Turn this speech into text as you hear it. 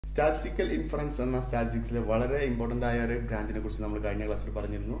Statistical inference എന്ന സ്റ്റാറ്റിസ്റ്റിക്സിലെ വളരെ important ആയ ഒരു ബ്രാഞ്ചിനെ കുറിച്ച് നമ്മൾ കഴിഞ്ഞ ക്ലാസ്സിൽ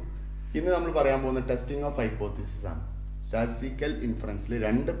പറഞ്ഞിരുന്നു. ഇന്ന് നമ്മൾ പറയാൻ പോകുന്ന ടെസ്റ്റിംഗ് ഓഫ് ഹൈപ്പോത്തിസിസ് ആണ്. സ്റ്റാറ്റിസ്റ്റിക്കൽ ഇൻഫറൻസിൽ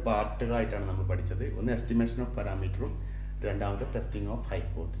രണ്ട് പാർട്ടുകളായിട്ടാണ് നമ്മൾ പഠിച്ചത്. ഒന്ന് എസ്റ്റിമേഷൻ ഓഫ് പാരാമീറ്ററും രണ്ടാമത്തെ ടെസ്റ്റിംഗ് ഓഫ്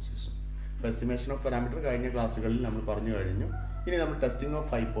ഹൈപ്പോത്തിസിസും. അപ്പോൾ എസ്റ്റിമേഷൻ ഓഫ് പാരാമീറ്റർ കഴിഞ്ഞ ക്ലാസ്സുകളിൽ നമ്മൾ പറഞ്ഞു കഴിഞ്ഞു. ഇനി നമ്മൾ ടെസ്റ്റിംഗ്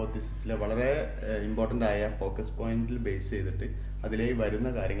ഓഫ് ഹൈപ്പോത്തിസിസിലെ വളരെ ഇമ്പോർട്ടൻ്റ് ആയ ഫോക്കസ് പോയിന്റിൽ ബേസ് ചെയ്തിട്ട് അതിലേക്ക്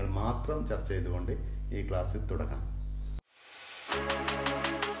വരുന്ന കാര്യങ്ങൾ മാത്രം ചർച്ച ചെയ്തുകൊണ്ട് ഈ ക്ലാസ് തുടങ്ങാം.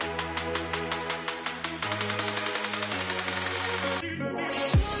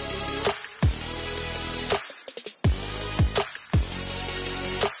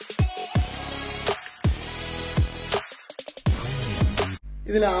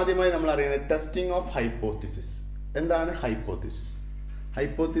 ഇതിൽ ആദ്യമായി നമ്മൾ അറിയുന്നത് ടെസ്റ്റിംഗ് ഓഫ് ഹൈപ്പോത്തിസിസ്. എന്താണ് ഹൈപ്പോത്തിസിസ്?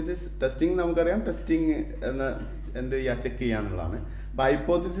 ഹൈപ്പോത്തിസിസ് ടെസ്റ്റിംഗ് നമുക്കറിയാം. ടെസ്റ്റിംഗ് എന്ത് ചെയ്യുക, ചെക്ക് ചെയ്യുക എന്നുള്ളതാണ്. അപ്പോൾ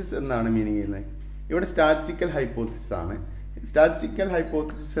ഹൈപ്പോത്തിസിസ് എന്താണ് മീനിങ് ചെയ്യുന്നത്? ഇവിടെ സ്റ്റാറ്റിസ്റ്റിക്കൽ ഹൈപ്പോത്തിസിസ് ആണ്. സ്റ്റാറ്റിസ്റ്റിക്കൽ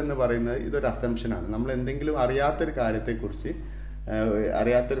ഹൈപ്പോത്തിസിസ് എന്ന് പറയുന്നത് ഇതൊരു അസംഷനാണ്. നമ്മൾ എന്തെങ്കിലും അറിയാത്തൊരു കാര്യത്തെക്കുറിച്ച്,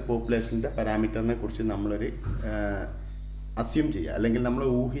 അറിയാത്തൊരു പോപ്പുലേഷൻ്റെ പാരാമീറ്ററിനെ കുറിച്ച് നമ്മളൊരു അസ്യൂം ചെയ്യുക, അല്ലെങ്കിൽ നമ്മൾ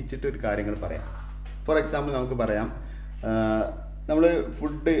ഊഹിച്ചിട്ടൊരു കാര്യങ്ങൾ പറയാം. ഫോർ എക്സാമ്പിൾ നമുക്ക് പറയാം, നമ്മൾ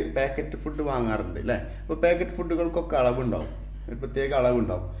പാക്കറ്റ് ഫുഡ് വാങ്ങാറുണ്ട് അല്ലേ? അപ്പോൾ പാക്കറ്റ് ഫുഡുകൾക്കൊക്കെ അളവുണ്ടാവും, ഒരു പ്രത്യേക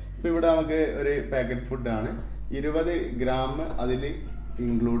അളവുണ്ടാവും. ഇപ്പോൾ ഇവിടെ നമുക്ക് ഒരു പാക്കറ്റ് ഫുഡാണ്, 20 ഗ്രാം അതിൽ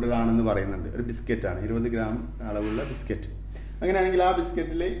ഇൻക്ലൂഡഡ് ആണെന്ന് പറയുന്നുണ്ട്. ഒരു ബിസ്ക്കറ്റാണ്, 20 ഗ്രാം അളവുള്ള ബിസ്ക്കറ്റ്. അങ്ങനെയാണെങ്കിൽ ആ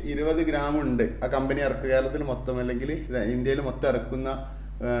ബിസ്ക്കറ്റിൽ 20 ഗ്രാം ഉണ്ട്. ആ കമ്പനി കേരളത്തിൽ മൊത്തം അല്ലെങ്കിൽ ഇന്ത്യയിൽ മൊത്തം ഇറക്കുന്ന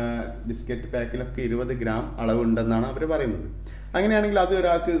ബിസ്ക്കറ്റ് പാക്കിലൊക്കെ 20 ഗ്രാം അളവുണ്ടെന്നാണ് അവർ പറയുന്നത്. അങ്ങനെയാണെങ്കിൽ അത്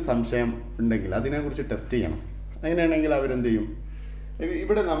ഒരാൾക്ക് സംശയം ഉണ്ടെങ്കിൽ അതിനെക്കുറിച്ച് ടെസ്റ്റ് ചെയ്യണം. അങ്ങനെയാണെങ്കിൽ അവരെന്ത് ചെയ്യും?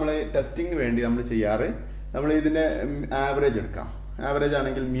 ഇവിടെ നമ്മൾ ടെസ്റ്റിംഗ് വേണ്ടി നമ്മൾ ചെയ്യാറ്, നമ്മൾ ഇതിൻ്റെ ആവറേജ് എടുക്കാം. ആവറേജ്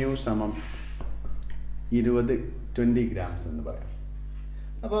ആണെങ്കിൽ μ = 20 ഗ്രാംസ് എന്ന് പറയാം.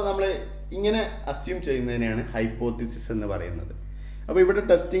 അപ്പോൾ നമ്മൾ ഇങ്ങനെ അസ്യൂം ചെയ്യുന്നതിനെയാണ് ഹൈപ്പോത്തിസിസ് എന്ന് പറയുന്നത്. അപ്പോൾ ഇവിടെ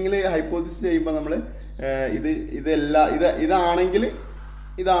ടെസ്റ്റിങ്ങിൽ ഹൈപ്പോത്തിസിസ് ചെയ്യുമ്പോൾ നമ്മൾ ഇതാണെങ്കിൽ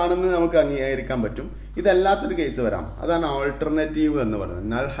ഇതാണെന്ന് നമുക്ക് അംഗീകരിക്കാൻ പറ്റും. ഇതല്ലാത്തൊരു കേസ് വരാം, അതാണ് ഓൾട്ടർനേറ്റീവ് എന്ന് പറയുന്നത്.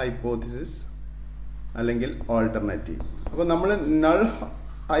 നൾ ഹൈപ്പോത്തിസിസ് അല്ലെങ്കിൽ ഓൾട്ടർനേറ്റീവ്. അപ്പോൾ നമ്മൾ നൾ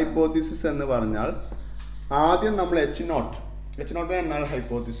ഹൈപ്പോത്തിസിസ് എന്ന് പറഞ്ഞാൽ ആദ്യം നമ്മൾ H0 നൾ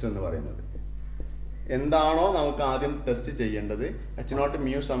ഹൈപ്പോത്തിസിസ് എന്ന് പറയുന്നത്. എന്താണോ നമുക്ക് ആദ്യം ടെസ്റ്റ് ചെയ്യേണ്ടത്, H0 μ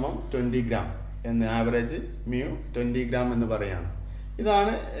 = 20 ഗ്രാം എന്ന്, ആവറേജ് μ 20 ഗ്രാം എന്ന് പറയാണ്.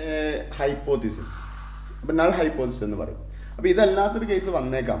 ഇതാണ് ഹൈപ്പോത്തിസിസ്. അപ്പം നൾ ഹൈപ്പോത്തിസിസ് എന്ന് പറയും. അപ്പോൾ ഇതല്ലാത്തൊരു കേസ്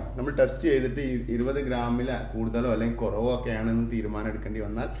വന്നേക്കാം. നമ്മൾ ടെസ്റ്റ് ചെയ്തിട്ട് 20 ഗ്രാമിൽ കൂടുതലോ അല്ലെങ്കിൽ കുറവോ ഒക്കെയാണെന്ന് തീരുമാനം എടുക്കേണ്ടി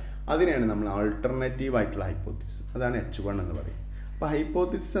വന്നാൽ അതിനെയാണ് നമ്മൾ ആൾട്ടർനേറ്റീവ് ആയിട്ടുള്ള ഹൈപ്പോത്തിസിസ്, അതാണ് H1 എന്ന് പറയും. അപ്പോൾ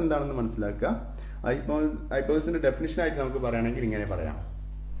ഹൈപ്പോത്തിസിസ് എന്താണെന്ന് മനസ്സിലാക്കുക. ഹൈപ്പോത്തിസിൻ്റെ ഡെഫിനിഷനായിട്ട് നമുക്ക് പറയുകയാണെങ്കിൽ ഇങ്ങനെ പറയാം: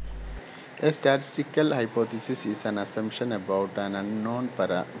 A statistical hypothesis is an assumption about an unknown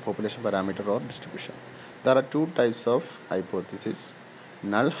population parameter or distribution. There are two types of hypothesis: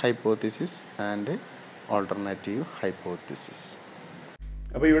 null hypothesis and alternative hypothesis.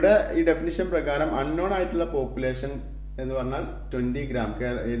 അപ്പോൾ ഇവിടെ ഈ ഡെഫിനിഷൻ പ്രകാരം അൺനോൺ ആയിട്ടുള്ള പോപ്പുലേഷൻ എന്ന് പറഞ്ഞാൽ 20 ഗ്രാം.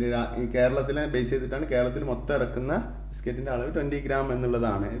 കേരളത്തിനെ ബേസ് ചെയ്തിട്ടാണ്, കേരളത്തിൽ മൊത്തം ഇറക്കുന്ന ബിസ്ക്കറ്റിൻ്റെ അളവ് 20 ഗ്രാം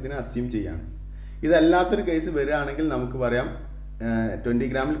എന്നുള്ളതാണ്. ഇതിനെ അസ്യൂം ചെയ്യാണ്. ഇതല്ലാത്തൊരു കേസ് വരികയാണെങ്കിൽ നമുക്ക് പറയാം 20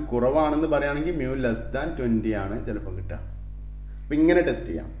 ഗ്രാമിൽ കുറവാണെന്ന് പറയുകയാണെങ്കിൽ μ < 20 ആണ് ചിലപ്പോൾ കിട്ടുക. അപ്പം ഇങ്ങനെ ടെസ്റ്റ്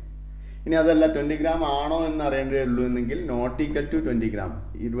ചെയ്യാം. ഇനി അതല്ല 20 ഗ്രാം ആണോ എന്ന് അറിയേണ്ടേ ഉള്ളൂ എന്നെങ്കിൽ not equal to 20 gram,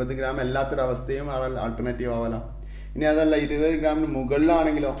 20 gram അല്ലാത്തൊരവസ്ഥയും alternative ആവാലോ. ഇനി അതല്ല 20 ഗ്രാമിന്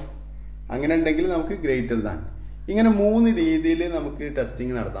മുകളിലാണെങ്കിലോ, അങ്ങനെ ഉണ്ടെങ്കിൽ നമുക്ക് > ഇങ്ങനെ 3 രീതിയിൽ നമുക്ക്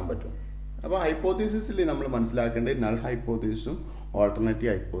ടെസ്റ്റിംഗ് നടത്താൻ പറ്റും. അപ്പോൾ ഹൈപ്പോത്തിസിസിൽ നമ്മൾ മനസ്സിലാക്കേണ്ടത് നൾ ഹൈപ്പോത്തിസിസും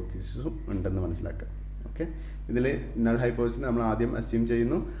ഓൾട്ടർനേറ്റീവ് ഹൈപ്പോത്തിസിസും ഉണ്ടെന്ന് മനസ്സിലാക്കുക. ഓക്കെ, ഇതിൽ നൾ ഹൈപ്പോത്തിസിസ് നമ്മൾ ആദ്യം അസ്യൂം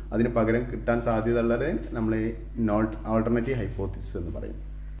ചെയ്യുന്നു, അതിന് പകരം കിട്ടാൻ സാധ്യതയുള്ളത് നമ്മൾ ഓൾട്ടർനേറ്റീവ് ഹൈപ്പോത്തിസിസ് എന്ന് പറയും.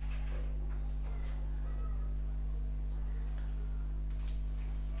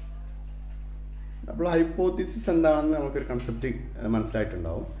 അപ്പോൾ ഹൈപ്പോത്തിസിസ് എന്താണെന്ന് നമുക്കൊരു കൺസെപ്റ്റ്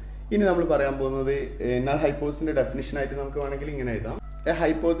മനസ്സിലായിട്ടുണ്ടാവും. ഇനി നമ്മൾ പറയാൻ പോകുന്നത് നൾ ഹൈപ്പോത്തിസിന്റെ ഡെഫിനിഷനായിട്ട് നമുക്ക് വേണമെങ്കിൽ ഇങ്ങനെ എഴുതാം: A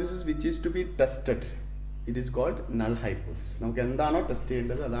hypothesis which is to B tested, it is called null hypothesis. നമുക്ക് എന്താണോ ടെസ്റ്റ്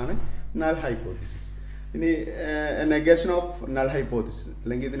ചെയ്യേണ്ടത് അതാണ് നൾ ഹൈപ്പോത്തിസിസ്. ഇനി നെഗേഷൻ ഓഫ് നൾ ഹൈപ്പോത്തിസിസ്,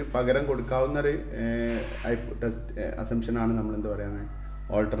 അല്ലെങ്കിൽ ഇതിന് പകരം കൊടുക്കാവുന്ന ഒരു അസംഷനാണ് നമ്മൾ എന്താ പറയുന്നത്,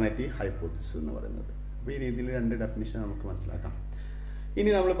 ഓൾട്ടർനേറ്റീവ് ഹൈപ്പോത്തിസിസ് എന്ന് പറയുന്നത്. അപ്പോൾ ഈ രീതിയിൽ രണ്ട് ഡെഫിനിഷൻ നമുക്ക് മനസ്സിലാക്കാം. ഇനി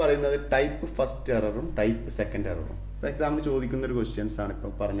നമ്മൾ പറയുന്നത് ടൈപ്പ് ഫസ്റ്റ് എററും ടൈപ്പ് സെക്കൻഡ് എററും. ഇപ്പോൾ എക്സാമിന് ചോദിക്കുന്ന ഒരു ക്വസ്റ്റ്യൻസ് ആണ്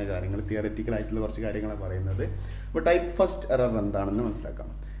ഇപ്പോൾ പറഞ്ഞ കാര്യങ്ങൾ, തിയററ്റിക്കൽ ആയിട്ടുള്ള കുറച്ച് കാര്യങ്ങളാണ് പറയുന്നത്. അപ്പോൾ ടൈപ്പ് ഫസ്റ്റ് എറർ എന്താണെന്ന് മനസ്സിലാക്കാം.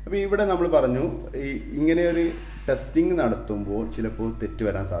 അപ്പോൾ ഇവിടെ നമ്മൾ പറഞ്ഞു, ഇങ്ങനെ ഒരു ടെസ്റ്റിംഗ് നടത്തുമ്പോൾ ചിലപ്പോൾ തെറ്റ്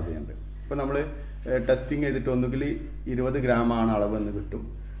വരാൻ സാധ്യതയുണ്ട്. ഇപ്പോൾ നമ്മൾ ടെസ്റ്റിംഗ് ചെയ്തിട്ട് ഒന്നുകിൽ 20 ഗ്രാമാണ് അളവെന്ന് കിട്ടും,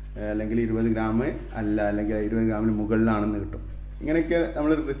 അല്ലെങ്കിൽ 20 ഗ്രാം അല്ല, അല്ലെങ്കിൽ 20 ഗ്രാമിന് മുകളിലാണെന്ന് കിട്ടും. ഇങ്ങനെയൊക്കെ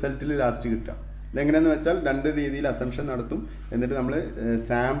നമ്മൾ റിസൾട്ടിൽ ലാസ്റ്റ് കിട്ടുക. ഇതെങ്ങനെയാണെന്ന് വെച്ചാൽ രണ്ട് രീതിയിൽ അസംഷൻ നടത്തും. എന്നിട്ട് നമ്മൾ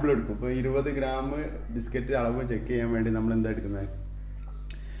സാമ്പിൾ എടുക്കും. ഇപ്പോൾ 20 ഗ്രാം ബിസ്ക്കറ്റ് അളവ് ചെക്ക് ചെയ്യാൻ വേണ്ടി നമ്മൾ എന്താ എടുക്കുന്നത്?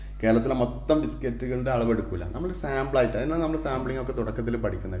 കേരളത്തിലെ മൊത്തം ബിസ്ക്കറ്റുകളുടെ അളവ് എടുക്കില്ല, നമ്മൾ സാമ്പിളായിട്ട്. അതിനാണ് നമ്മൾ സാമ്പിളിംഗ് ഒക്കെ തുടക്കത്തിൽ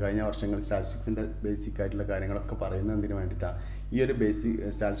പഠിക്കുന്നത്. കഴിഞ്ഞ വർഷങ്ങളിൽ സ്റ്റാറ്റിസ്റ്റിക്സിൻ്റെ ബേസിക് ആയിട്ടുള്ള കാര്യങ്ങളൊക്കെ പറയുന്നതിന് വേണ്ടിയിട്ടാണ്, ഈ ഒരു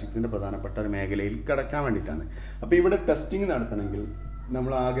സ്റ്റാറ്റിസ്റ്റിക്സിൻ്റെ പ്രധാനപ്പെട്ട ഒരു മേഖലയിൽ കിടക്കാൻ വേണ്ടിയിട്ടാണ്. അപ്പോൾ ഇവിടെ ടെസ്റ്റിംഗ് നടത്തണമെങ്കിൽ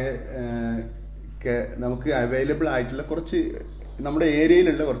നമ്മളാകെ നമുക്ക് അവൈലബിൾ ആയിട്ടുള്ള കുറച്ച് നമ്മുടെ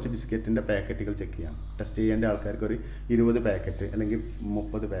ഏരിയയിലുള്ള കുറച്ച് ബിസ്ക്കറ്റിൻ്റെ പാക്കറ്റുകൾ ചെക്ക് ചെയ്യാം. ടെസ്റ്റ് ചെയ്യേണ്ട ആൾക്കാർക്ക് ഒരു 20 പാക്കറ്റ് അല്ലെങ്കിൽ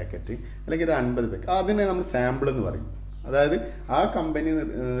 30 പാക്കറ്റ് അല്ലെങ്കിൽ ഒരു 50 പാക്കറ്റ്, അതിനെ നമ്മൾ സാമ്പിൾ എന്ന് പറയും. അതായത് ആ കമ്പനി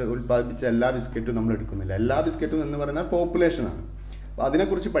ഉൽപ്പാദിപ്പിച്ച എല്ലാ ബിസ്ക്കറ്റും നമ്മൾ എടുക്കുന്നില്ല. എല്ലാ ബിസ്ക്കറ്റും എന്ന് പറയുന്നത് പോപ്പുലേഷനാണ്. അപ്പോൾ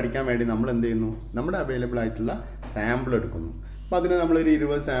അതിനെക്കുറിച്ച് പഠിക്കാൻ വേണ്ടി നമ്മൾ എന്ത് ചെയ്യുന്നു? നമ്മുടെ അവൈലബിൾ ആയിട്ടുള്ള സാമ്പിൾ എടുക്കുന്നു. അപ്പോൾ അതിന് നമ്മളൊരു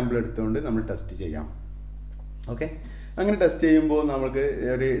 20 സാമ്പിൾ എടുത്തുകൊണ്ട് നമ്മൾ ടെസ്റ്റ് ചെയ്യാം. ഓക്കെ, അങ്ങനെ ടെസ്റ്റ് ചെയ്യുമ്പോൾ നമുക്ക്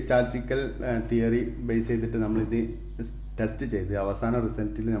ഒരു സ്റ്റാറ്റിസ്റ്റിക്കൽ തിയറി ബേസ് ചെയ്തിട്ട് നമ്മളിത് ടെസ്റ്റ് ചെയ്ത് അവസാന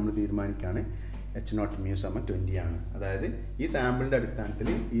റിസൾട്ടിൽ നമ്മൾ തീരുമാനിക്കുകയാണ് H0 mu = 20 ആണ്. അതായത് ഈ സാമ്പിളിൻ്റെ അടിസ്ഥാനത്തിൽ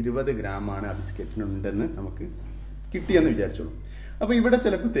 20 ഗ്രാമാണ് ആ ബിസ്ക്കറ്റിനുണ്ടെന്ന് നമുക്ക് കിട്ടിയെന്ന് വിചാരിച്ചോളൂ. അപ്പോൾ ഇവിടെ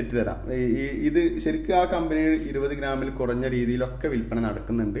ചിലപ്പോൾ തെറ്റ് തരാം. ഇത് ശരിക്കും ആ കമ്പനി 20 ഗ്രാമിൽ കുറഞ്ഞ രീതിയിലൊക്കെ വിൽപ്പന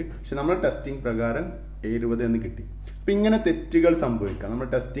നടക്കുന്നുണ്ട്, പക്ഷെ നമ്മൾ ടെസ്റ്റിംഗ് പ്രകാരം 70 എന്ന് കിട്ടി. അപ്പം ഇങ്ങനെ തെറ്റുകൾ സംഭവിക്കാം, നമ്മൾ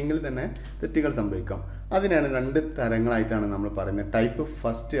ടെസ്റ്റിങ്ങിൽ തന്നെ തെറ്റുകൾ സംഭവിക്കാം. അതിനാണ് 2 തരങ്ങളായിട്ടാണ് നമ്മൾ പറയുന്നത്, ടൈപ്പ്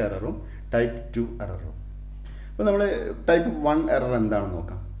 1 എററും ടൈപ്പ് 2 എററും. അപ്പോൾ നമ്മൾ ടൈപ്പ് 1 എറർ എന്താണെന്ന്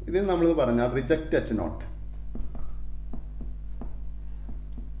നോക്കാം. ഇത് നമ്മൾ പറഞ്ഞാൽ reject H0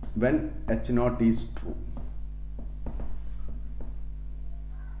 when H0 is true.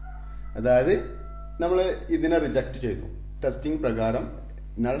 അതായത് നമ്മൾ ഇതിനെ റിജക്റ്റ് ചെയ്തു, ടെസ്റ്റിംഗ് പ്രകാരം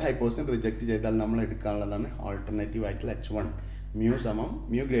നൾ ഹൈപ്പോസിസ് റിജക്റ്റ് ചെയ്താൽ നമ്മൾ എടുക്കാനുള്ളതാണ് ആൾട്ടർനേറ്റീവ് ആയിട്ടുള്ള H1 mu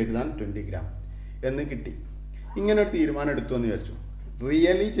 > 20 ഗ്രാം എന്ന് കിട്ടി. ഇങ്ങനെ ഒരു തീരുമാനം എടുത്തു എന്ന് വിചാരിച്ചു.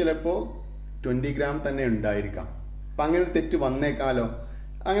 റിയലി ചിലപ്പോൾ 20 ഗ്രാം തന്നെ ഉണ്ടായിരിക്കാം. അപ്പം അങ്ങനെ ഒരു തെറ്റ് വന്നേക്കാലോ.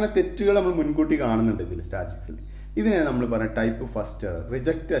 അങ്ങനെ തെറ്റുകൾ നമ്മൾ മുൻകൂട്ടി കാണുന്നുണ്ട് ഇതിൽ സ്റ്റാറ്റിസ്റ്റിക്സിൽ. ഇതിനെ നമ്മൾ പറയാം type 1 error,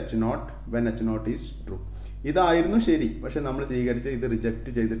 reject H0 when H0 is true. ഇതായിരുന്നു ശരി, പക്ഷെ നമ്മൾ സ്വീകരിച്ച് ഇത്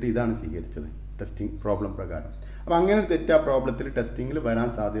റിജക്റ്റ് ചെയ്തിട്ട് ഇതാണ് സ്വീകരിച്ചത് ടെസ്റ്റിംഗ് പ്രോബ്ലം പ്രകാരം. അപ്പോൾ അങ്ങനെ ഒരു തെറ്റ് ആ പ്രോബ്ലത്തിൽ ടെസ്റ്റിങ്ങിൽ വരാൻ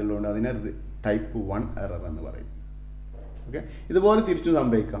സാധ്യതയുള്ളതുകൊണ്ട് അതിനെ ടൈപ്പ് 1 എറർ എന്ന് പറയും. ഓക്കെ, ഇതുപോലെ തിരിച്ചു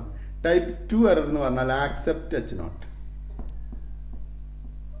സംഭവിക്കാം. ടൈപ്പ് 2 എറർ എന്ന് പറഞ്ഞാൽ accept H0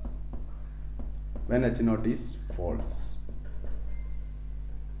 when H0 is false.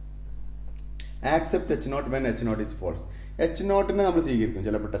 Accept H0 when H0 is false. H0നെ നമ്മൾ സ്വീകരിക്കും.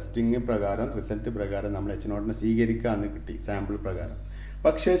 ചിലപ്പോൾ ടെസ്റ്റിംഗ് പ്രകാരം റിസൾട്ട് പ്രകാരം നമ്മൾ H0നെ സ്വീകരിക്കാമെന്ന് കിട്ടി സാമ്പിൾ പ്രകാരം.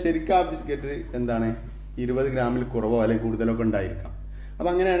 പക്ഷേ ശരിക്കും ആ ബിസ്ക്കറ്റ് എന്താണ് 20 ഗ്രാമിൽ കുറവോ അല്ലെങ്കിൽ കൂടുതലൊക്കെ ഉണ്ടായിരിക്കാം. അപ്പോൾ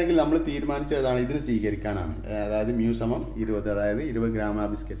അങ്ങനെയാണെങ്കിൽ നമ്മൾ തീരുമാനിച്ചതാണ് ഇതിന് സ്വീകരിക്കാനാണ്. അതായത് mu = 20, അതായത് 20 ഗ്രാം ആ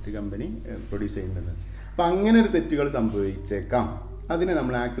ബിസ്ക്കറ്റ് കമ്പനി പ്രൊഡ്യൂസ് ചെയ്യുന്നത്. അപ്പോൾ അങ്ങനെ ഒരു തെറ്റുകൾ സംഭവിച്ചേക്കാം. അതിനെ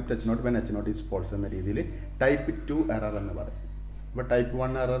നമ്മൾ accept H0 when H0 is false എന്ന രീതിയിൽ ടൈപ്പ് 2 എറർ എന്ന് പറയും. അപ്പോൾ ടൈപ്പ്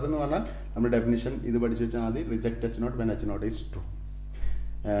 1 എറർ എന്ന് പറഞ്ഞാൽ നമ്മൾ ഡെഫിനിഷൻ ഇത് പഠിച്ചു വെച്ചാൽ മതി, reject H0 when H0 is true.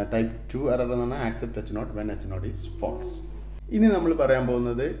 Type 2 error എന്ന് പറഞ്ഞാൽ accept H0 when H0 is false. ഇനി നമ്മൾ പറയാൻ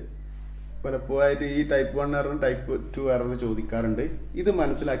പോകുന്നത് പലപ്പോഴായിട്ട് ഈ ടൈപ്പ് 1 എററും ടൈപ്പ് 2 എറർ ചോദിക്കാറുണ്ട്. ഇത്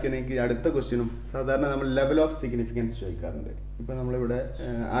മനസ്സിലാക്കിയാൽ എനിക്ക് അടുത്ത ക്വസ്റ്റ്യനും സാധാരണ നമ്മൾ ലെവൽ ഓഫ് സിഗ്നിഫിക്കൻസ് ചോദിക്കാറുണ്ട്. ഇപ്പോൾ നമ്മളിവിടെ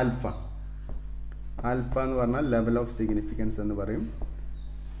ആൽഫ എന്ന് പറഞ്ഞാൽ ലെവൽ ഓഫ് സിഗ്നിഫിക്കൻസ് എന്ന് പറയും.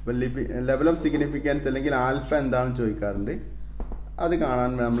 അപ്പോൾ ലെവൽ ഓഫ് സിഗ്നിഫിക്കൻസ് അല്ലെങ്കിൽ ആൽഫ എന്താണെന്ന് ചോദിക്കാറുണ്ട്. അത്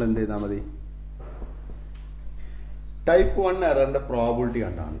കാണാൻ നമ്മൾ എന്ത് ചെയ്താൽ മതി, ടൈപ്പ് 1 എററിൻ്റെ പ്രോബിലിറ്റി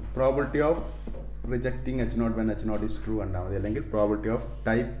കണ്ടാൽ മതി. Probability of rejecting H0 when H0 is true കണ്ടാൽ മതി, അല്ലെങ്കിൽ പ്രോബിലിറ്റി ഓഫ്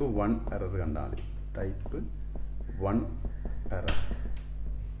ടൈപ്പ് 1 എറർ കണ്ടാൽ മതി. ടൈപ്പ് 1 എറർ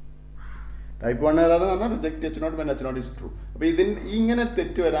എന്ന് പറഞ്ഞാൽ reject H0 when H0 is true. അപ്പോൾ ഇങ്ങനെ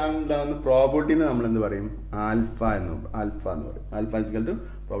തെറ്റ് വരാനുണ്ടാകുന്ന പ്രോബിലിറ്റിനെ നമ്മൾ എന്ത് പറയും, ആൽഫ എന്ന് പറയും. Alpha =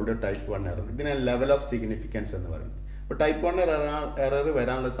 probability of type 1 error. ഇതിനെ ലെവൽ ഓഫ് സിഗ്നിഫിക്കൻസ് എന്ന് പറയും. അപ്പോൾ ടൈപ്പ് 1 എറർ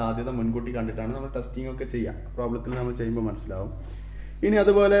വരാനുള്ള സാധ്യത മുൻകൂട്ടി കണ്ടിട്ടാണ് നമ്മൾ ടെസ്റ്റിംഗ് ഒക്കെ ചെയ്യുക. പ്രോബ്ലത്തിൽ നമ്മൾ ചെയ്യുമ്പോൾ മനസ്സിലാവും. ഇനി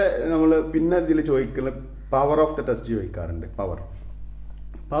അതുപോലെ നമ്മൾ പിന്നെ ഇതിൽ ചോദിക്കുന്ന പവർ ഓഫ് ദ ടെസ്റ്റ് ചോദിക്കാറുണ്ട്.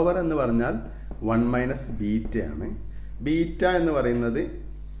 പവർ എന്ന് പറഞ്ഞാൽ 1 - ബീറ്റയാണ്. ബീറ്റ എന്ന് പറയുന്നത്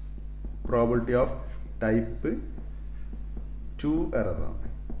പ്രോബിലിറ്റി ഓഫ് ടൈപ്പ് 2 എററാണ്.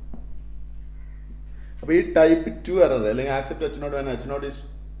 അപ്പോൾ ഈ ടൈപ്പ് 2 എറർ അല്ലെങ്കിൽ accept H0 when H0 is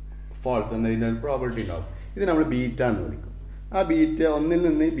false എന്നതിൻ്റെ ഒരു പ്രോബിലിറ്റി ഉണ്ടാവും. ഇത് നമ്മൾ ബീറ്റ എന്ന് വിളിക്കും. ആ ബീറ്റ 1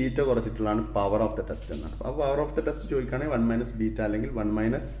 നിന്ന് beta കുറച്ചിട്ടുള്ളതാണ് power of the test എന്നാണ്. അപ്പോൾ പവർ ഓഫ് ദ ടെസ്റ്റ് ചോദിക്കുകയാണെങ്കിൽ 1 - ബീറ്റ അല്ലെങ്കിൽ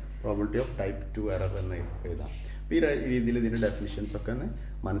 1 - പ്രോബിലിറ്റി ഓഫ് ടൈപ്പ് 2 എറർ എന്ന് എഴുതാം. അപ്പോൾ ഈ രീതിയിൽ ഇതിൻ്റെ ഡെഫിനിഷൻസ് ഒക്കെ ഒന്ന്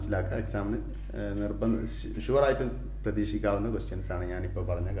മനസ്സിലാക്കുക. എക്സാമിന് ഷുവറായിട്ട് പ്രതീക്ഷിക്കാവുന്ന ക്വസ്റ്റ്യൻസാണ് ഞാനിപ്പോൾ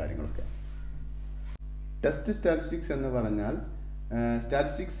പറഞ്ഞ കാര്യങ്ങളൊക്കെ. ടെസ്റ്റ് സ്റ്റാറ്റിസ്റ്റിക്സ് എന്ന് പറഞ്ഞാൽ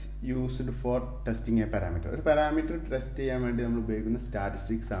statistics used for testing A parameter. ഒരു പാരാമീറ്റർ ടെസ്റ്റ് ചെയ്യാൻ വേണ്ടി നമ്മൾ ഉപയോഗിക്കുന്ന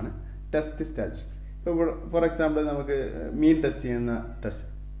സ്റ്റാറ്റിസ്റ്റിക്സ് ആണ് ടെസ്റ്റ് സ്റ്റാറ്റിസ്റ്റിക്സ്. ഇപ്പോൾ ഫോർ എക്സാമ്പിൾ നമുക്ക് മീൻ ടെസ്റ്റ് ചെയ്യുന്ന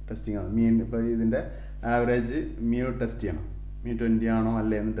ടെസ്റ്റിംഗ് ആണ്. മീൻ ഇപ്പോൾ ഇതിൻ്റെ ആവറേജ് മ്യൂ ടെസ്റ്റ് ചെയ്യണം. മ്യൂ 20 ആണോ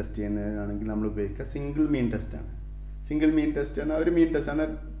അല്ലേ എന്ന് ടെസ്റ്റ് ചെയ്യുന്നതാണെങ്കിൽ നമ്മൾ ഉപയോഗിക്കുക സിംഗിൾ മീൻ ടെസ്റ്റാണ്. സിംഗിൾ മീൻ ടെസ്റ്റ് പറഞ്ഞാൽ ഒരു മീൻ ടെസ്റ്റാണ്.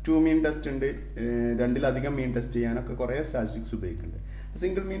 2 മീൻ ടെസ്റ്റ് ഉണ്ട്, 2-ലധികം മീൻ ടെസ്റ്റ് ചെയ്യാനൊക്കെ കുറേ സ്റ്റാറ്റിസ്റ്റിക്സ് ഉപയോഗിക്കുന്നുണ്ട്. അപ്പോൾ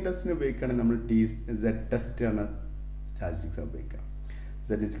സിംഗിൾ മീൻ ടെസ്റ്റിന് ഉപയോഗിക്കുകയാണെങ്കിൽ നമ്മൾ സെഡ് ടെസ്റ്റ് എന്ന സ്റ്റാറ്റിസ്റ്റിക്സ് ഉപയോഗിക്കാം.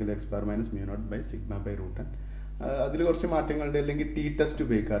 z=x²-μ0/σ/√n. അതിൽ കുറച്ച് മാറ്റങ്ങളുണ്ട്. അല്ലെങ്കിൽ ടി ടെസ്റ്റ്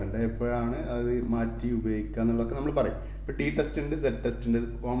ഉപയോഗിക്കാറുണ്ട്. എപ്പോഴാണ് അത് മാറ്റി ഉപയോഗിക്കുക എന്നുള്ളതൊക്കെ നമ്മൾ പറയും. ഇപ്പോൾ ടി ടെസ്റ്റ് ഉണ്ട്, സെഡ് ടെസ്റ്റ് ഉണ്ട്.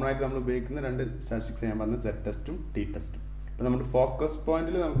 കോമൺ ആയിട്ട് നമ്മൾ ഉപയോഗിക്കുന്ന 2 സ്റ്റാറ്റിസ്റ്റിക്സ് ഞാൻ പറഞ്ഞത് സെഡ് ടെസ്റ്റും ടി ടെസ്റ്റും. അപ്പോൾ നമ്മുടെ ഫോക്കസ്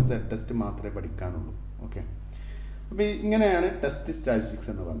പോയിന്റിൽ നമുക്ക് സെഡ് ടെസ്റ്റ് മാത്രമേ പഠിക്കാനുള്ളൂ. ഓക്കെ, അപ്പോൾ ഇങ്ങനെയാണ് ടെസ്റ്റ് സ്റ്റാറ്റിസ്റ്റിക്സ്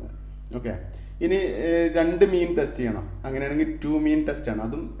എന്ന് പറഞ്ഞത്. ഓക്കെ, ഇനി 2 മീൻ ടെസ്റ്റ് ചെയ്യണം, അങ്ങനെയാണെങ്കിൽ 2 മീൻ ടെസ്റ്റാണ്.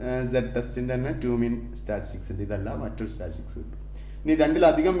 അതും സെഡ് ടെസ്റ്റിൻ്റെ തന്നെ 2 മീൻ സ്റ്റാറ്റിസ്റ്റിക്സ് ഉണ്ട്. ഇതല്ല മറ്റൊരു സ്റ്റാറ്റിസ്റ്റിക്സ് കിട്ടും. ഇനി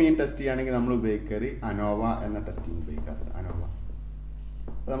 2-ലധികം മീൻ ടെസ്റ്റ് ചെയ്യുകയാണെങ്കിൽ നമ്മൾ ഉപയോഗിക്കാറ് അനോവ എന്ന ടെസ്റ്റിംഗ് ഉപയോഗിക്കാറുണ്ട്. അനോവ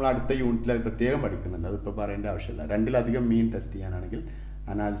അപ്പോൾ നമ്മൾ അടുത്ത യൂണിറ്റിൽ അത് പ്രത്യേകം പഠിക്കുന്നുണ്ട്, അതിപ്പോൾ പറയേണ്ട ആവശ്യമില്ല. 2-ലധികം മീൻ ടെസ്റ്റ് ചെയ്യാനാണെങ്കിൽ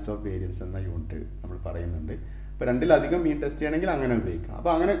അനാലിസിസ് ഓഫ് വേരിയൻസ് എന്ന യൂണിറ്റ് നമ്മൾ പറയുന്നുണ്ട്. ഇപ്പോൾ 2-ലധികം മീൻ ടെസ്റ്റ് ചെയ്യണമെങ്കിൽ അങ്ങനെ ഉപയോഗിക്കാം.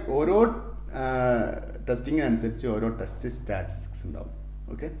 അപ്പോൾ അങ്ങനെ ഓരോ ടെസ്റ്റിങ്ങിനനുസരിച്ച് ഓരോ ടെസ്റ്റ് സ്റ്റാറ്റിസ്റ്റിക്സ് ഉണ്ടാവും.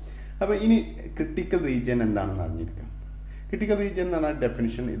 ഓക്കെ, അപ്പോൾ ഇനി ക്രിട്ടിക്കൽ റീജിയൻ എന്താണെന്ന് അറിഞ്ഞിരിക്കാം. ക്രിട്ടിക്കൽ റീജിയൻ എന്ന് പറഞ്ഞാൽ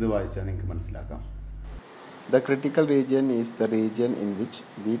ഡെഫിനിഷൻ ഇത് വായിച്ചാൽ നിങ്ങൾക്ക് മനസ്സിലാക്കാം. The critical region is the region in which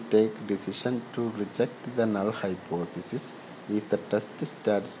we take decision to reject the null hypothesis if the test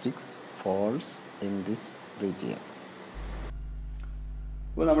statistics falls in this region.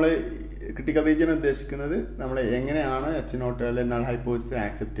 അപ്പോൾ നമ്മൾ ക്രിട്ടിക്കൽ റീജിയൻ ഉദ്ദേശിക്കുന്നത് നമ്മൾ എങ്ങനെയാണ് H0 അല്ലെങ്കിൽ നൾ ഹൈപ്പോത്തസിസ്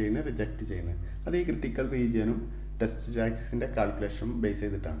ആക്സെപ്റ്റ് ചെയ്യുന്നത്, റിജക്റ്റ് ചെയ്യുന്നത്. അത് ഈ ക്രിട്ടിക്കൽ റീജിയനും ടെസ്റ്റ് സ്റ്റാറ്റിസ്റ്റിക്സിൻ്റെ കാൽക്കുലേഷനും ബേസ്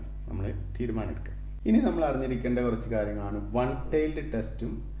ചെയ്തിട്ടാണ് നമ്മൾ തീരുമാനം എടുക്കുക. ഇനി നമ്മൾ അറിഞ്ഞിരിക്കേണ്ട കുറച്ച് കാര്യങ്ങളാണ് 1 tailed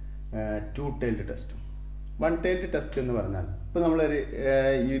ടെസ്റ്റും 2 tailed ടെസ്റ്റും. 1 tailed ടെസ്റ്റ് എന്ന് പറഞ്ഞാൽ ഇപ്പോൾ നമ്മളൊരു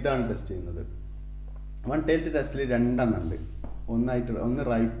ഇതാണ് ടെസ്റ്റ് ചെയ്യുന്നത്. 1 tailed ടെസ്റ്റിൽ 2 എണ്ണം ഉണ്ട്. ഒന്ന്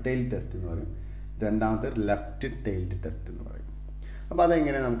റൈറ്റ് ടെയിൽ ടെസ്റ്റ് എന്ന് പറയും, രണ്ടാമത്തെ ലെഫ്റ്റ് ടെയിൽഡ് ടെസ്റ്റ് എന്ന് പറയും. അപ്പോൾ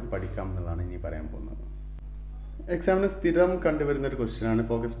അതെങ്ങനെ നമുക്ക് പഠിക്കാം എന്നുള്ളതാണ് ഇനി പറയാൻ പോകുന്നത്. എക്സാമിന് സ്ഥിരം കണ്ടുവരുന്നൊരു ക്വസ്റ്റ്യനാണ്.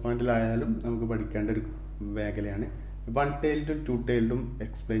 ഫോക്കസ് പോയിന്റിലായാലും നമുക്ക് പഠിക്കേണ്ട ഒരു മേഖലയാണ്. 1 tailed 2 tailed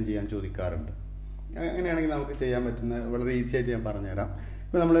എക്സ്പ്ലെയിൻ ചെയ്യാൻ ചോദിക്കാറുണ്ട്. അങ്ങനെയാണെങ്കിൽ നമുക്ക് ചെയ്യാൻ പറ്റുന്ന വളരെ ഈസി ആയിട്ട് ഞാൻ പറഞ്ഞുതരാം.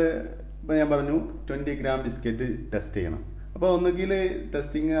 ഇപ്പോൾ ഞാൻ പറഞ്ഞു 20 ഗ്രാം ബിസ്ക്കറ്റ് ടെസ്റ്റ് ചെയ്യണം. അപ്പോൾ ഒന്നുകിൽ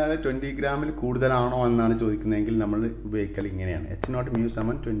ടെസ്റ്റിംഗ് 20 ഗ്രാമിൽ കൂടുതലാണോ എന്നാണ് ചോദിക്കുന്നതെങ്കിൽ നമ്മൾ ഉപയോഗിക്കൽ ഇങ്ങനെയാണ്. H0 μ =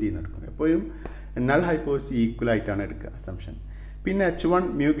 20 എന്ന് എടുക്കും. എപ്പോഴും നൾ ഹൈപ്പോത്തസിസ് ഈക്വൽ ആയിട്ടാണ് എടുക്കുക അസംഷൻ. പിന്നെ H1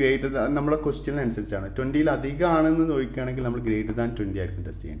 μ ഗ്രേറ്റർ ദാൻ നമ്മളെ ക്വസ്റ്റ്യനനുസരിച്ചാണ്. 20-ൽ അധികമാണെന്ന് ചോദിക്കുകയാണെങ്കിൽ നമ്മൾ ഗ്രേറ്റർ ദാൻ 20 ആയിരിക്കും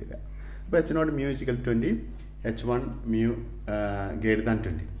ടെസ്റ്റ് ചെയ്യേണ്ടി വരിക. അപ്പോൾ H0 μ = 20, H1 μ ഗ്രേറ്റർ ദാൻ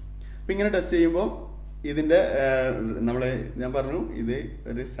 20. അപ്പോൾ ഇങ്ങനെ ടെസ്റ്റ് ചെയ്യുമ്പോൾ ഇതിൻ്റെ ഞാൻ പറഞ്ഞു ഇത്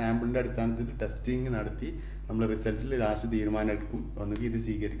ഒരു സാമ്പിളിൻ്റെ അടിസ്ഥാനത്തിൽ ടെസ്റ്റിംഗ് നടത്തി നമ്മൾ റിസൾട്ടിൽ ലാസ്റ്റ് തീരുമാനം എടുക്കും. ഒന്നുകിൽ ഇത്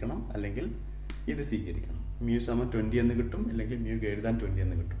സ്വീകരിക്കണം അല്ലെങ്കിൽ ഇത് സ്വീകരിക്കണം. μ = 20 എന്ന് കിട്ടും, അല്ലെങ്കിൽ μ > 20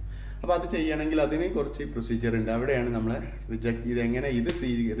 എന്ന് കിട്ടും. അപ്പോൾ അത് ചെയ്യണമെങ്കിൽ അതിന് കുറച്ച് പ്രൊസീജിയർ ഉണ്ട്. അവിടെയാണ് നമ്മൾ ഇതെങ്ങനെ ഇത്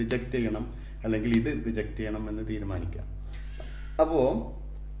റിജക്റ്റ് ചെയ്യണം അല്ലെങ്കിൽ ഇത് റിജക്റ്റ് ചെയ്യണം എന്ന് തീരുമാനിക്കുക. അപ്പോൾ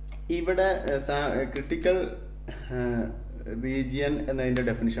ഇവിടെ ക്രിട്ടിക്കൽ റീജിയൻ എന്നതിൻ്റെ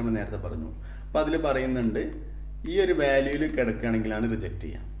ഡെഫിനിഷൻ നമ്മൾ നേരത്തെ പറഞ്ഞു. അപ്പോൾ അതിൽ പറയുന്നുണ്ട് ഈ ഒരു വാല്യൂവിൽ കിടക്കുകയാണെങ്കിലാണ് റിജക്റ്റ്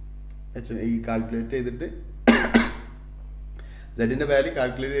ചെയ്യാം. ഈ കാൽക്കുലേറ്റ് ചെയ്തിട്ട് സെഡിൻ്റെ വാല്യൂ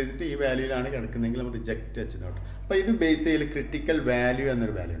കാൽക്കുലേറ്റ് ചെയ്തിട്ട് ഈ വാല്യൂവിലാണ് കിടക്കുന്നതെങ്കിൽ നമ്മൾ റിജക്റ്റ് H0. അപ്പോൾ ഇത് ബേസ് ചെയ്യൽ ക്രിട്ടിക്കൽ വാല്യൂ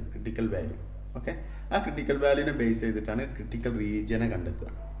എന്നൊരു വാല്യൂ ഉണ്ട്, ക്രിട്ടിക്കൽ വാല്യൂ. ഓക്കെ, ആ ക്രിട്ടിക്കൽ വാല്യൂവിനെ ബേസ് ചെയ്തിട്ടാണ് ക്രിട്ടിക്കൽ റീജിയനെ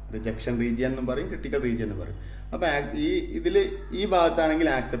കണ്ടെത്തുക. റിജക്ഷൻ റീജിയൻ എന്നും പറയും, ക്രിട്ടിക്കൽ റീജിയൻ എന്ന് പറയും. അപ്പോൾ ഈ ഭാഗത്താണെങ്കിൽ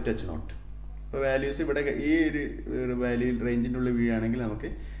ആക്സെപ്റ്റ് H0. ഇപ്പോൾ വാല്യൂസ് ഇവിടെ ഈ ഒരു വാല്യൂ റേഞ്ചിൻ്റെ ഉള്ളിൽ വീഴുകയാണെങ്കിൽ നമുക്ക്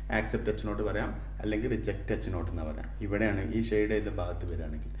ആക്സെപ്റ്റ് H0 പറയാം, അല്ലെങ്കിൽ റിജക്റ്റ് H0 എന്ന് പറയാം. ഇവിടെയാണ് ഈ ഷെയ്ഡ് ചെയ്ത ഭാഗത്ത്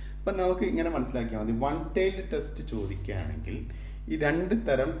വരികയാണെങ്കിൽ. അപ്പം നമുക്ക് ഇങ്ങനെ മനസ്സിലാക്കിയാൽ മതി. 1 tailed ടെസ്റ്റ് ചോദിക്കുകയാണെങ്കിൽ ഈ 2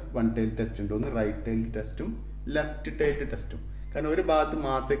 തരം 1 tailed ടെസ്റ്റ് ഉണ്ട്. ഒന്ന് റൈറ്റ് tailed ടെസ്റ്റും ലെഫ്റ്റ് tailed ടെസ്റ്റും. കാരണം ഒരു ഭാഗത്ത്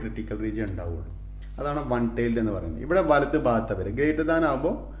മാത്രമേ ക്രിട്ടിക്കൽ റീജിയൻ ഉണ്ടാവുള്ളൂ. അതാണ് 1 tailed എന്ന് പറയുന്നത്. ഇവിടെ വലത് ഭാഗത്ത് വരെ ഗ്രേറ്റർ ദാൻ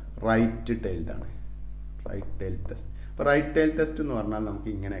ആകുമ്പോൾ റൈറ്റ് tailed ആണ്, റൈറ്റ് tailed ടെസ്റ്റ്. അപ്പോൾ റൈറ്റ് tailed ടെസ്റ്റ് എന്ന് പറഞ്ഞാൽ നമുക്ക്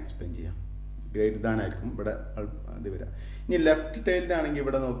ഇങ്ങനെ എക്സ്പ്ലെയിൻ ചെയ്യാം. ഗ്രേറ്റർ ദാൻ ആയിരിക്കും ഇവിടെ ഇത് വരിക. ഇനി ലെഫ്റ്റ് tailed ആണെങ്കിൽ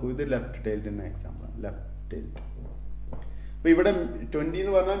ഇവിടെ നോക്കൂ, ഇത് ലെഫ്റ്റ് tailed എന്ന എക്സാമ്പിളാണ്. Left tailed. അപ്പോൾ ഇവിടെ 20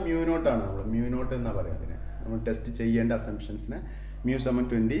 എന്ന് പറഞ്ഞാൽ μ0 ആണ്. നമ്മൾ μ0 എന്നാണ് പറയുക അതിനെ. നമ്മൾ ടെസ്റ്റ് ചെയ്യേണ്ട അസംഷൻസിനെ μ =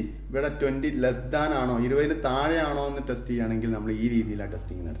 20. ഇവിടെ 20 ലെസ് ദാൻ ആണോ 20-ന് താഴെയാണോ എന്ന് ടെസ്റ്റ് ചെയ്യുകയാണെങ്കിൽ നമ്മൾ ഈ രീതിയിലാണ്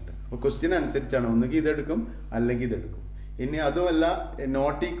ടെസ്റ്റിംഗ് നടത്തുക. അപ്പോൾ ക്വസ്റ്റ്യൻ അനുസരിച്ചാണ്, ഒന്നുകിൽ ഇതെടുക്കും അല്ലെങ്കിൽ ഇതെടുക്കും. ഇനി അതുമല്ല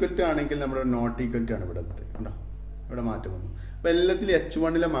നോട്ട് ഈക്വൽ ടു ആണെങ്കിൽ നമ്മുടെ നോട്ട് ഈക്വൽ ടു ആണ് ഇവിടെ എടുത്ത് കണ്ടോ, ഇവിടെ മാറ്റം വന്നു. അപ്പോൾ എല്ലാത്തിലും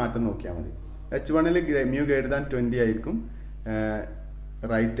H1-ലെ മാറ്റം നോക്കിയാൽ മതി. H1-ൽ μ > 20 ആയിരിക്കും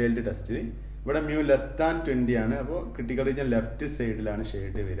റൈറ്റ് tailed ടെസ്റ്റിൽ. ഇവിടെ μ < 20 ആണ്. അപ്പോൾ ക്രിട്ടിക്കൽ റീജിയൻ ലെഫ്റ്റ് സൈഡിലാണ്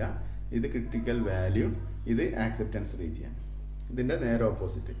ഷെയ്ഡ് വരിക. ഇത് ക്രിട്ടിക്കൽ വാല്യൂ, ഇത് ആക്സെപ്റ്റൻസ് റീജിയൻ, ഇതിൻ്റെ നേരെ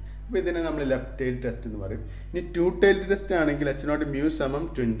ഓപ്പോസിറ്റ്. അപ്പോൾ ഇതിനെ നമ്മൾ ലെഫ്റ്റ് tailed ടെസ്റ്റ് എന്ന് പറയും. ഇനി 2 tailed ടെസ്റ്റ് ആണെങ്കിൽ H0 μ =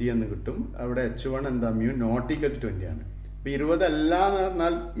 20 എന്ന് കിട്ടും. അവിടെ H1 എന്താ μ ≠ 20 ആണ്. ഇപ്പോൾ 20 അല്ല എന്ന്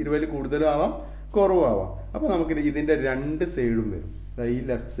പറഞ്ഞാൽ 20 കൂടുതലും ആവാം കുറവും ആവാം. അപ്പോൾ നമുക്ക് ഇതിൻ്റെ രണ്ട് സൈഡും വരും. ഈ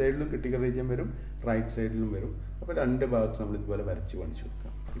ലെഫ്റ്റ് സൈഡിലും ക്രിട്ടിക്കൽ റീജിയൻ വരും, റൈറ്റ് സൈഡിലും വരും. അപ്പോൾ രണ്ട് ഭാഗത്തും നമ്മൾ ഇതുപോലെ വരച്ച് കാണിച്ചു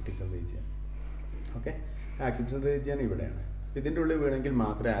കൊടുക്കാം critical region. Okay, acceptance region ഇവിടെയാണ്. ഇതിൻ്റെ ഉള്ളിൽ വേണമെങ്കിൽ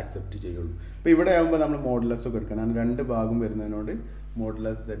മാത്രമേ ആക്സെപ്റ്റ് ചെയ്യുള്ളൂ. ഇപ്പോൾ ഇവിടെ ആകുമ്പോൾ നമ്മൾ മോഡുലസ് ഒക്കെ എടുക്കണം. രണ്ട് ഭാഗം വരുന്നതിനോട്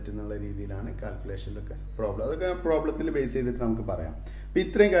മോഡുലസ് സെറ്റ് എന്നുള്ള രീതിയിലാണ് കാൽക്കുലേഷനിലൊക്കെ പ്രോബ്ലം. അതൊക്കെ പ്രോബ്ലത്തിൽ ബേസ് ചെയ്തിട്ട് നമുക്ക് പറയാം. അപ്പോൾ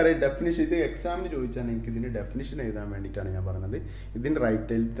ഇത്രയും കാര്യം ഡെഫിനിഷൻ, ഇത് എക്സാമിന് ചോദിച്ചാൽ എനിക്ക് ഇതിൻ്റെ ഡെഫിനിഷൻ എഴുതാൻ വേണ്ടിയിട്ടാണ് ഞാൻ പറഞ്ഞത്. ഇതിൻ്റെ റൈറ്റ്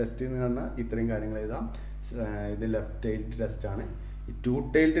ടൈൽ ടെസ്റ്റ് എന്ന് പറഞ്ഞാൽ ഇത്രയും കാര്യങ്ങൾ എഴുതാം. ഇത് ലെഫ്റ്റ് ടൈൽഡ് ടെസ്റ്റാണ്. ഈ ടു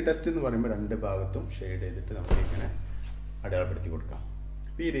ടൈൽഡ് ടെസ്റ്റ് എന്ന് പറയുമ്പോൾ രണ്ട് ഭാഗത്തും ഷെയ്ഡ് ചെയ്തിട്ട് നമുക്ക് ഇങ്ങനെ അടയാളപ്പെടുത്തി കൊടുക്കാം.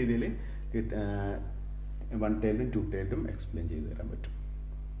 അപ്പോൾ ഈ രീതിയിൽ വൺ ടൈൽഡും ടു ടൈൽഡും എക്സ്പ്ലെയിൻ ചെയ്ത് തരാൻ പറ്റും.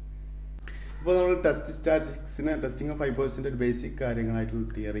 ഇപ്പോൾ നമ്മൾ ടെസ്റ്റ് സ്റ്റാറ്റിസ്റ്റിക്സിന് ടെസ്റ്റിംഗ് ഓഫ് ഹൈപ്പോത്തസിസിൻ്റെ ഒരു ബേസിക് കാര്യങ്ങളായിട്ടുള്ള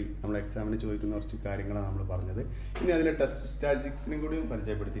തിയറി നമ്മൾ എക്സാമിന് ചോദിക്കുന്ന കുറച്ച് കാര്യങ്ങളാണ് നമ്മൾ പറഞ്ഞത്. ഇനി അതിലെ ടെസ്റ്റ് സ്റ്റാറ്റിസ്റ്റിക്സിനും കൂടി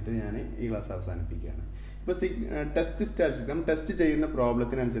പരിചയപ്പെടുത്തിയിട്ട് ഞാൻ ഈ ക്ലാസ് അവസാനിപ്പിക്കുകയാണ്. ഇപ്പോൾ ടെസ്റ്റ് സ്റ്റാറ്റിസ്റ്റിക്സ് നമ്മൾ ടെസ്റ്റ് ചെയ്യുന്ന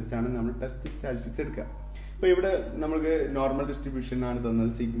പ്രോബ്ലത്തിനനുസരിച്ചാണ് നമ്മൾ ടെസ്റ്റ് സ്റ്റാറ്റിസ്റ്റിക്സ് എടുക്കുക. ഇപ്പോൾ ഇവിടെ നമുക്ക് നോർമൽ ഡിസ്ട്രിബ്യൂഷനാണ്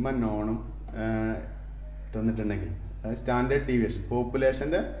തന്നത്, സിഗ്മ നോണും തന്നിട്ടുണ്ടെങ്കിൽ സ്റ്റാൻഡേർഡ് ഡീവിയേഷൻ,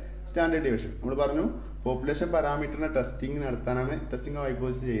 പോപ്പുലേഷൻ്റെ സ്റ്റാൻഡേർഡ് ഡീവിയേഷൻ നമ്മൾ പറഞ്ഞു. പോപ്പുലേഷൻ പാരാമീറ്ററിനെ ടെസ്റ്റിംഗ് നടത്താനാണ് ടെസ്റ്റിംഗ് ഓഫ്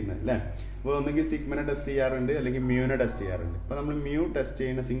ഹൈപ്പോത്തസിസ് ചെയ്യുന്നത് അല്ലേ. അപ്പോൾ ഒന്നുകിൽ സിഗ്മനെ ടെസ്റ്റ് ചെയ്യാറുണ്ട്, അല്ലെങ്കിൽ മ്യൂനെ ടെസ്റ്റ് ചെയ്യാറുണ്ട്. അപ്പോൾ നമ്മൾ മ്യൂ ടെസ്റ്റ്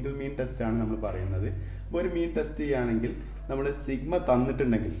ചെയ്യുന്ന സിംഗിൾ മീൻ ടെസ്റ്റാണ് നമ്മൾ പറയുന്നത്. അപ്പോൾ ഒരു മീൻ ടെസ്റ്റ് ചെയ്യുകയാണെങ്കിൽ നമ്മൾ സിഗ്മ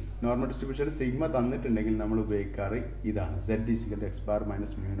തന്നിട്ടുണ്ടെങ്കിൽ, നോർമൽ ഡിസ്ട്രിബ്യൂഷൻ സിഗ്മ തന്നിട്ടുണ്ടെങ്കിൽ നമ്മൾ ഉപയോഗിക്കാറ് ഇതാണ്,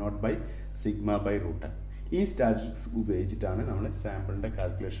 Z=(x⁻μ0/σ/√n). ഈ സ്റ്റാറ്റിസ്റ്റിക്സ് ഉപയോഗിച്ചിട്ടാണ് നമ്മൾ സാമ്പിളിൻ്റെ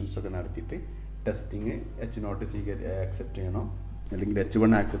കാൽക്കുലേഷൻസ് ഒക്കെ നടത്തിയിട്ട് ടെസ്റ്റിങ് H0 ആക്സെപ്റ്റ് ചെയ്യണോ അല്ലെങ്കിൽ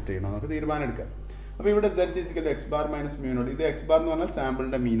H1 ആക്സെപ്റ്റ് ചെയ്യണോ എന്നൊക്കെ തീരുമാനം എടുക്കുക. അപ്പോൾ ഇവിടെ Z=(x⁻μ0). ഇത് x ബാർ എന്ന് പറഞ്ഞാൽ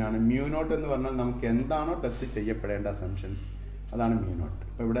സാമ്പിളിൻ്റെ മീനാണ്. μ0 എന്ന് പറഞ്ഞാൽ നമുക്ക് എന്താണോ ടെസ്റ്റ് ചെയ്യപ്പെടേണ്ട അസംഷൻസ്, അതാണ് μ0.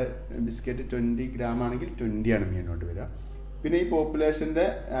 അപ്പോൾ ഇവിടെ ബിസ്ക്കറ്റ് 20 ഗ്രാം ആണെങ്കിൽ 20 ആണ് μ0 വരിക. പിന്നെ ഈ പോപ്പുലേഷൻ്റെ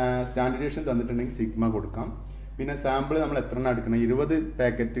സ്റ്റാൻഡേർഡ് ഡീവിയേഷൻ തന്നിട്ടുണ്ടെങ്കിൽ സിഗ്മ കൊടുക്കാം. പിന്നെ സാമ്പിൾ നമ്മൾ എത്ര എണ്ണം എടുക്കണം, 20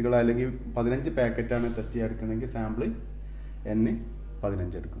 പാക്കറ്റുകൾ അല്ലെങ്കിൽ 15 പാക്കറ്റാണ് ടെസ്റ്റ് ചെയ്യാൻ എടുക്കുന്നതെങ്കിൽ സാമ്പിൾ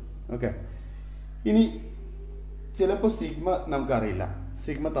N15 എടുക്കും. ഓക്കെ, ഇനി ചിലപ്പോൾ സിഗ്മ നമുക്കറിയില്ല,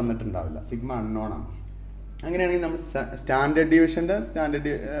 സിഗ്മ തന്നിട്ടുണ്ടാവില്ല, സിഗ്മ അൺനോൺ ആണ്. അങ്ങനെയാണെങ്കിൽ നമ്മൾ സ്റ്റാൻഡേർഡ് ഡീവിയേഷൻ്റെ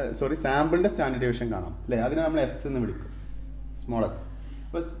സാമ്പിളിൻ്റെ സ്റ്റാൻഡേർഡ് ഡീവിയേഷൻ കാണാം അല്ലേ, അതിനെ നമ്മൾ S എന്ന് വിളിക്കും, സ്മോൾ എസ്.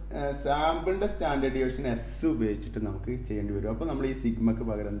 അപ്പോൾ സാമ്പിളിൻ്റെ സ്റ്റാൻഡേർഡ് ഡീവിയേഷൻ S ഉപയോഗിച്ചിട്ട് നമുക്ക് ചെയ്യേണ്ടി വരും. അപ്പോൾ നമ്മൾ ഈ സിഗ്മക്ക്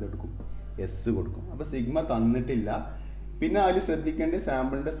പകരം എന്തെടുക്കും, S കൊടുക്കും. അപ്പോൾ സിഗ്മ തന്നിട്ടില്ല. പിന്നെ അതിൽ ശ്രദ്ധിക്കേണ്ടത്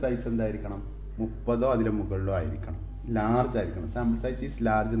സാമ്പിളിൻ്റെ സൈസ് എന്തായിരിക്കണം, 30 അതിൽ മുകളിലോ ആയിരിക്കണം, ലാർജ് ആയിരിക്കണം. സാമ്പിൾ സൈസ് ഈസ്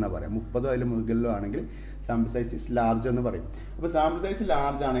ലാർജ് എന്നാണ് പറയാം. 30 അതിൽ മുകളിലോ ആണെങ്കിൽ സാമ്പിൾ സൈസ് ഈസ് ലാർജ് എന്ന് പറയും. അപ്പോൾ സാമ്പിൾ സൈസ്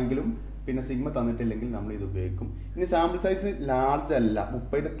ലാർജ് ആണെങ്കിലും പിന്നെ സിഗ്മ തന്നിട്ടില്ലെങ്കിൽ നമ്മൾ ഇത് ഉപയോഗിക്കും. ഇനി സാമ്പിൾ സൈസ് ലാർജ് അല്ല,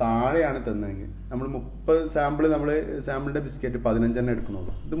 30 താഴെയാണ് തന്നതെങ്കിൽ നമ്മൾ 30 സാമ്പിളിൻ്റെ ബിസ്ക്കറ്റ് 15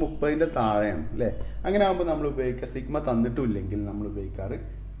 എടുക്കുന്നുള്ളൂ, ഇത് 30 താഴെയാണ് അല്ലേ. അങ്ങനെ ആകുമ്പോൾ നമ്മൾ ഉപയോഗിക്കുക, സിഗ്മ തന്നിട്ടും ഇല്ലെങ്കിൽ നമ്മൾ ഉപയോഗിക്കാറ്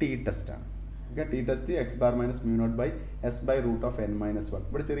ടി ടെസ്റ്റാണ്. Okay, T test x⁻μ0/s/√n-1.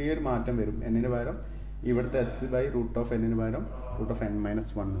 ഇവിടെ ചെറിയൊരു മാറ്റം വരും, എന്നിന് പകരം ഇവിടുത്തെ S/√n പകരം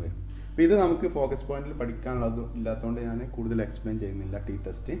 √n-1 വരും. അപ്പോൾ ഇത് നമുക്ക് ഫോക്കസ് പോയിന്റിൽ പഠിക്കാനുള്ളതുകൊണ്ട് ഞാൻ കൂടുതൽ എക്സ്പ്ലെയിൻ ചെയ്യുന്നില്ല ടി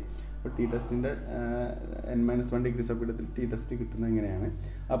ടെസ്റ്റ്. അപ്പോൾ T ടെസ്റ്റിൻ്റെ n-1 degrees of ഫ്രീഡത്തിൽ T test കിട്ടുന്നത് എങ്ങനെയാണ്.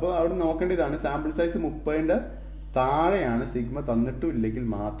 അപ്പോൾ അവിടെ നോക്കേണ്ടതാണ്, സാമ്പിൾ സൈസ് 30 താഴെയാണ്, സിഗ്മ തന്നിട്ടും ഇല്ലെങ്കിൽ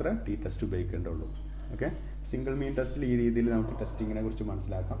മാത്രമേ ടി ടെസ്റ്റ് ഉപയോഗിക്കേണ്ടുള്ളൂ. ഓക്കെ, സിംഗിൾ മീൻ ടെസ്റ്റിൽ ഈ രീതിയിൽ നമുക്ക് ടെസ്റ്റിങ്ങിനെ കുറിച്ച്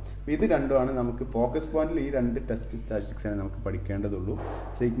മനസ്സിലാക്കാം. അപ്പോൾ ഇത് രണ്ടുമാണ് നമുക്ക് ഫോക്കസ് പോയിന്റിൽ, ഈ രണ്ട് ടെസ്റ്റ് സ്റ്റാറ്റിസ്റ്റിക്സാണ് നമുക്ക് പഠിക്കേണ്ടതുള്ളൂ.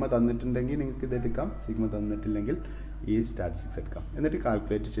 സിഗ്മ തന്നിട്ടുണ്ടെങ്കിൽ നിങ്ങൾക്ക് ഇതെടുക്കാം, സിഗ്മ തന്നിട്ടില്ലെങ്കിൽ ഈ സ്റ്റാറ്റിസ്റ്റിക്സ് എടുക്കാം. എന്നിട്ട്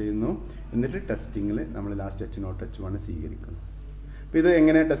കാൽക്കുലേറ്റ് ചെയ്യുന്നു, എന്നിട്ട് ടെസ്റ്റിങ്ങിൽ നമ്മൾ ലാസ്റ്റ് H0 H1 സ്വീകരിക്കുന്നു. അപ്പോൾ ഇത്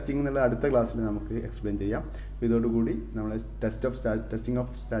എങ്ങനെ ടെസ്റ്റിംഗ് എന്നുള്ള അടുത്ത ക്ലാസ്സിൽ നമുക്ക് എക്സ്പ്ലെയിൻ ചെയ്യാം. അപ്പോൾ ഇതോടുകൂടി നമ്മൾ ടെസ്റ്റിംഗ്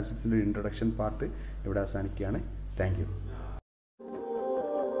ഓഫ് സ്റ്റാറ്റിസ്റ്റിക്സിൻ്റെ ഇൻട്രൊഡക്ഷൻ പാർട്ട് ഇവിടെ അവസാനിക്കുകയാണ്. Thank you.